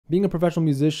Being a professional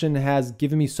musician has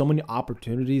given me so many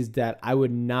opportunities that I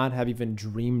would not have even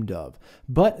dreamed of.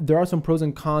 But there are some pros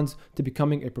and cons to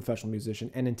becoming a professional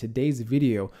musician. And in today's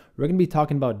video, we're going to be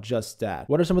talking about just that.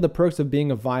 What are some of the perks of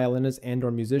being a violinist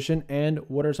and/or musician? And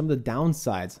what are some of the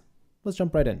downsides? Let's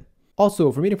jump right in. Also,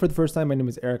 if you're meeting for the first time, my name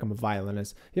is Eric. I'm a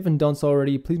violinist. If you haven't done so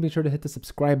already, please make sure to hit the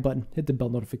subscribe button, hit the bell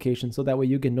notification, so that way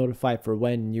you get notified for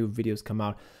when new videos come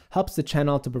out. Helps the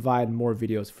channel to provide more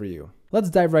videos for you. Let's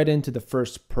dive right into the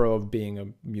first pro of being a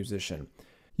musician.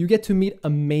 You get to meet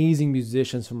amazing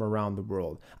musicians from around the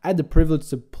world. I had the privilege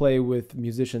to play with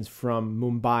musicians from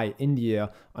Mumbai,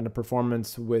 India, on a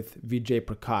performance with Vijay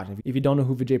Prakash. If you don't know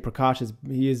who Vijay Prakash is,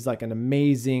 he is like an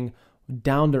amazing,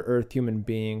 down-to-earth human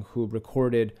being who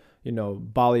recorded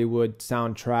Bollywood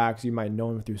soundtracks. You might know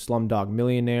him through Slumdog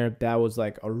Millionaire. That was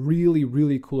like a really,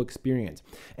 really cool experience.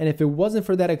 And if it wasn't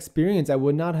for that experience, I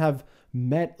would not have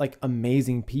met like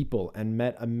amazing people and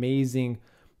met amazing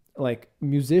like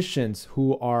musicians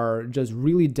who are just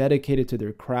really dedicated to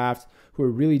their craft, who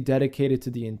are really dedicated to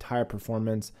the entire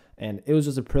performance. And it was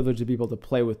just a privilege to be able to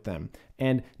play with them.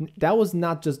 And that was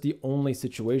not just the only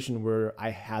situation where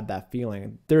I had that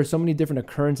feeling. There are so many different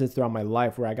occurrences throughout my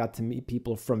life where I got to meet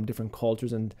people from different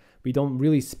cultures, and we don't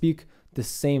really speak the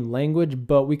same language,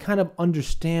 but we kind of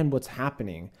understand what's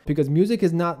happening, because music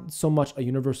is not so much a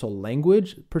universal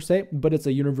language per se, but it's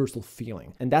a universal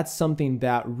feeling. And that's something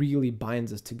that really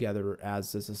binds us together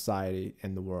as a society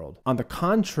in the world. On the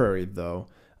contrary though,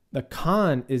 the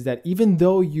con is that even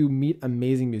though you meet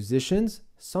amazing musicians,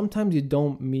 sometimes you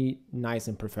don't meet nice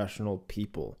and professional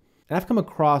people. And I've come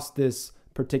across this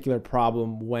particular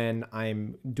problem when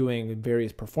I'm doing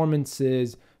various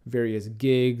performances, various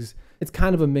gigs. It's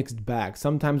kind of a mixed bag.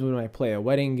 Sometimes when I play a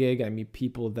wedding gig, I meet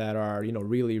people that are,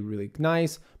 really, really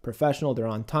nice, professional, they're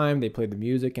on time, they play the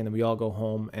music, and then we all go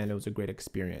home and it was a great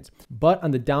experience. But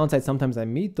on the downside, sometimes I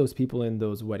meet those people in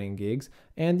those wedding gigs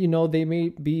and, they may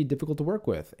be difficult to work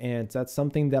with. And that's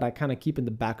something that I kind of keep in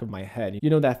the back of my head. You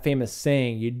know that famous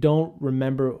saying, you don't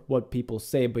remember what people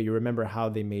say, but you remember how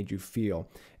they made you feel.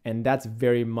 And that's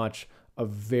very much a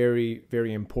very,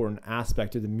 very important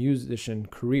aspect of the musician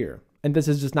career. And this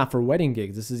is just not for wedding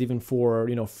gigs. This is even for,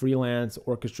 freelance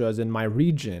orchestras in my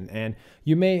region. And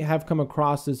you may have come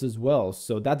across this as well.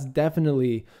 So that's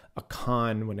definitely a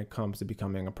con when it comes to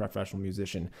becoming a professional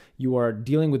musician. You are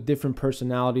dealing with different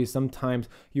personalities. Sometimes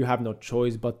you have no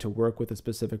choice but to work with a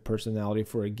specific personality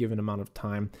for a given amount of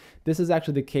time. This is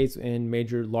actually the case in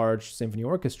major large symphony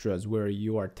orchestras where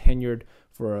you are tenured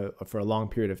for a long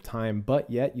period of time, but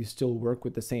yet you still work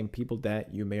with the same people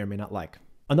that you may or may not like.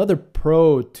 Another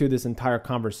pro to this entire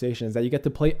conversation is that you get to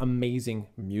play amazing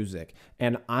music.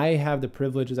 And I have the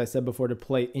privilege, as I said before, to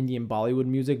play Indian Bollywood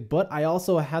music, but I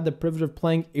also had the privilege of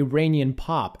playing Iranian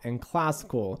pop and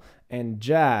classical and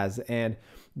jazz, and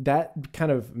that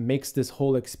kind of makes this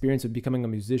whole experience of becoming a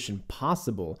musician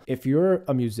possible. If you're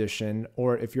a musician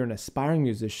or if you're an aspiring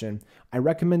musician, I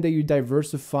recommend that you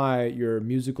diversify your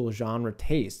musical genre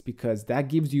taste, because that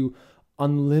gives you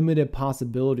unlimited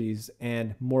possibilities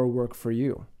and more work for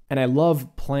you. And I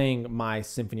love playing my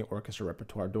symphony orchestra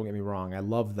repertoire, don't get me wrong, I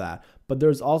love that. But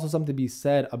there's also something to be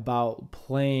said about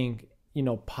playing,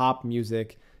 pop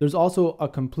music. There's also a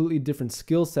completely different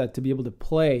skill set to be able to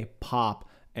play pop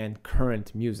and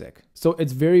current music. So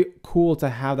it's very cool to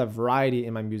have that variety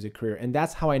in my music career, and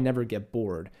that's how I never get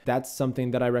bored. That's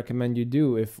something that I recommend you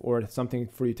do or something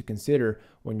for you to consider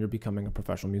when you're becoming a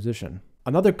professional musician.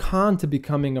 Another con to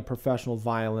becoming a professional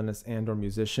violinist and/or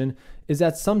musician is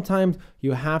that sometimes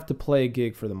you have to play a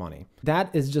gig for the money.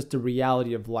 That is just the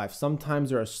reality of life.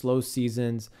 Sometimes there are slow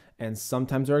seasons and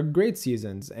sometimes there are great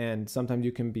seasons, and sometimes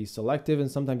you can be selective and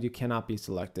sometimes you cannot be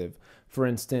selective. For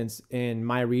instance, in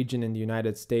my region in the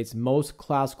United States, most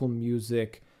classical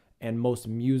music and most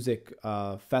music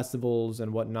festivals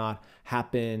and whatnot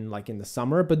happen like in the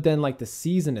summer, but then like the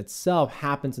season itself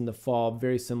happens in the fall,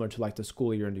 very similar to like the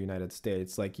school year in the United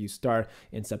States. Like you start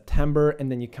in September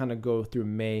and then you kind of go through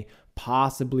May,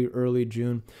 possibly early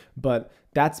June, but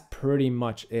that's pretty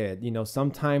much it.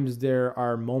 Sometimes there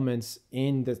are moments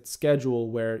in the schedule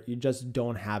where you just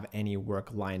don't have any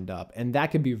work lined up, and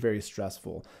that can be very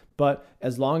stressful. But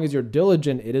as long as you're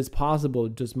diligent, it is possible.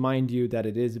 Just mind you that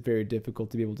it is very difficult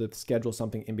to be able to schedule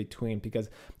something in between, because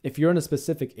if you're in a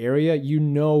specific area, you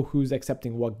know who's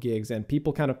accepting what gigs, and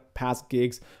people kind of pass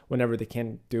gigs whenever they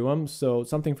can't do them. So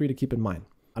something for you to keep in mind.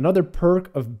 Another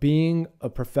perk of being a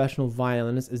professional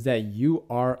violinist is that you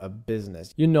are a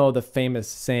business. You know the famous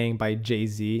saying by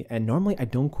Jay-Z, and normally I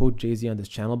don't quote Jay-Z on this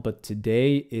channel, but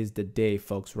today is the day,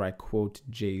 folks, where I quote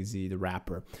Jay-Z, the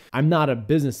rapper. I'm not a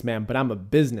businessman, but I'm a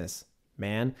business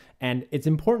man. And it's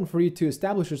important for you to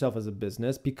establish yourself as a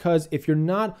business, because if you're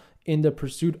not in the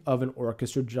pursuit of an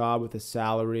orchestra job with a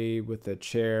salary, with a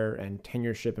chair and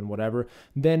tenureship and whatever,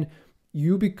 then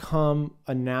you become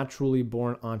a naturally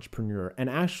born entrepreneur. And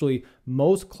actually,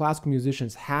 most classical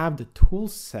musicians have the tool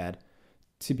set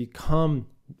to become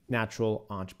natural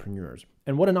entrepreneurs.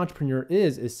 And what an entrepreneur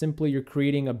is simply you're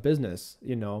creating a business,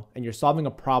 and you're solving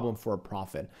a problem for a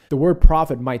profit. The word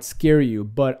profit might scare you,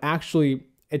 but actually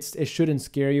it shouldn't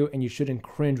scare you, and you shouldn't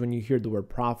cringe when you hear the word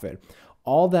profit.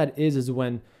 All that is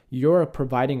when you're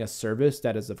providing a service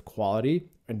that is of quality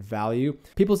and value.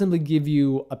 People simply give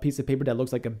you a piece of paper that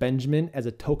looks like a Benjamin as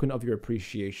a token of your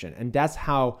appreciation. And that's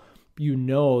how you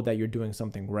know that you're doing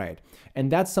something right.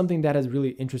 And that's something that has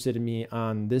really interested me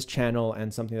on this channel,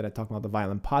 and something that I talk about the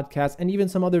Violin podcast and even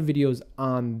some other videos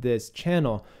on this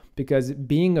channel, because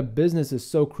being a business is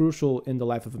so crucial in the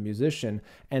life of a musician.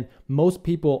 And most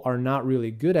people are not really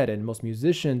good at it. And most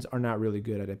musicians are not really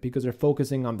good at it because they're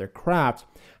focusing on their craft.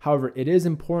 However, it is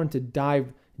important to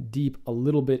dive deep a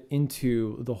little bit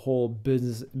into the whole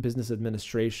business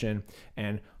administration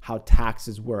and how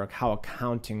taxes work, how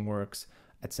accounting works,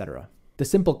 etc. The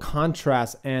simple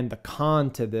contrast and the con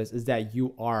to this is that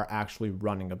you are actually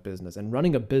running a business, and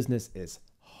running a business is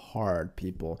hard,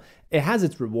 people. It has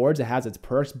its rewards, it has its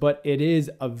perks, but it is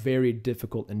a very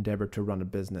difficult endeavor to run a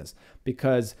business,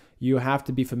 because you have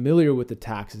to be familiar with the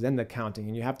taxes and the accounting,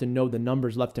 and you have to know the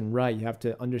numbers left and right. You have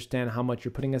to understand how much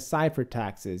you're putting aside for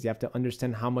taxes. You have to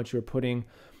understand how much you're putting,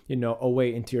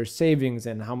 away into your savings,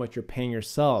 and how much you're paying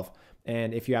yourself.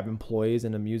 And if you have employees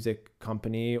in a music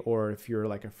company, or if you're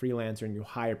like a freelancer and you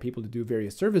hire people to do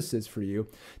various services for you,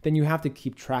 then you have to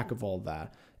keep track of all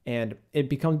that. And it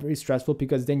becomes very stressful,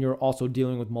 because then you're also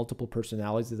dealing with multiple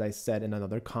personalities, as I said in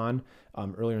another con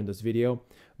earlier in this video.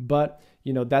 But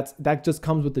that just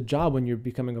comes with the job when you're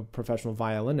becoming a professional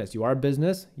violinist. You are a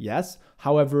business, yes.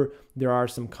 However, there are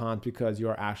some cons, because you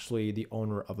are actually the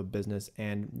owner of a business,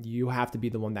 and you have to be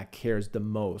the one that cares the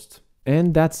most.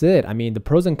 And that's it. I mean, the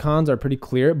pros and cons are pretty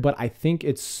clear, but I think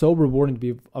it's so rewarding to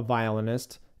be a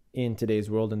violinist in today's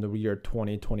world, in the year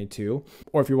 2022.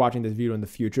 Or if you're watching this video in the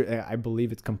future, I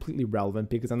believe it's completely relevant,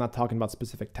 because I'm not talking about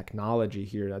specific technology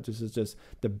here. That just is just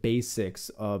the basics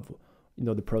of,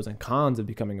 the pros and cons of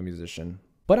becoming a musician.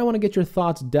 But I want to get your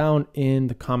thoughts down in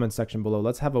the comment section below.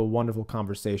 Let's have a wonderful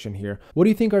conversation here. What do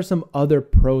you think are some other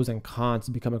pros and cons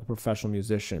to becoming a professional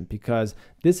musician? Because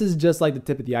this is just like the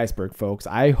tip of the iceberg, folks.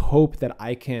 I hope that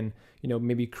I can,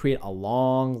 maybe create a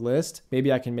long list.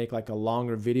 Maybe I can make like a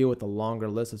longer video with a longer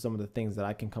list of some of the things that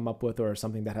I can come up with, or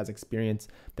something that I've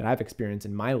experienced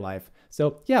in my life.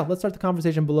 So yeah, let's start the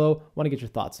conversation below. Want to get your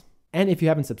thoughts. And if you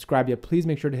haven't subscribed yet, please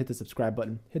make sure to hit the subscribe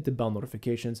button, hit the bell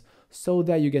notifications, so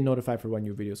that you get notified for when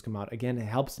new videos come out. Again, it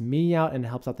helps me out, and it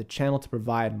helps out the channel to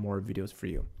provide more videos for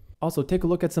you. Also, take a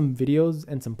look at some videos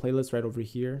and some playlists right over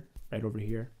here.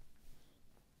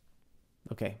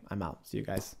 Okay, I'm out. See you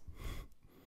guys.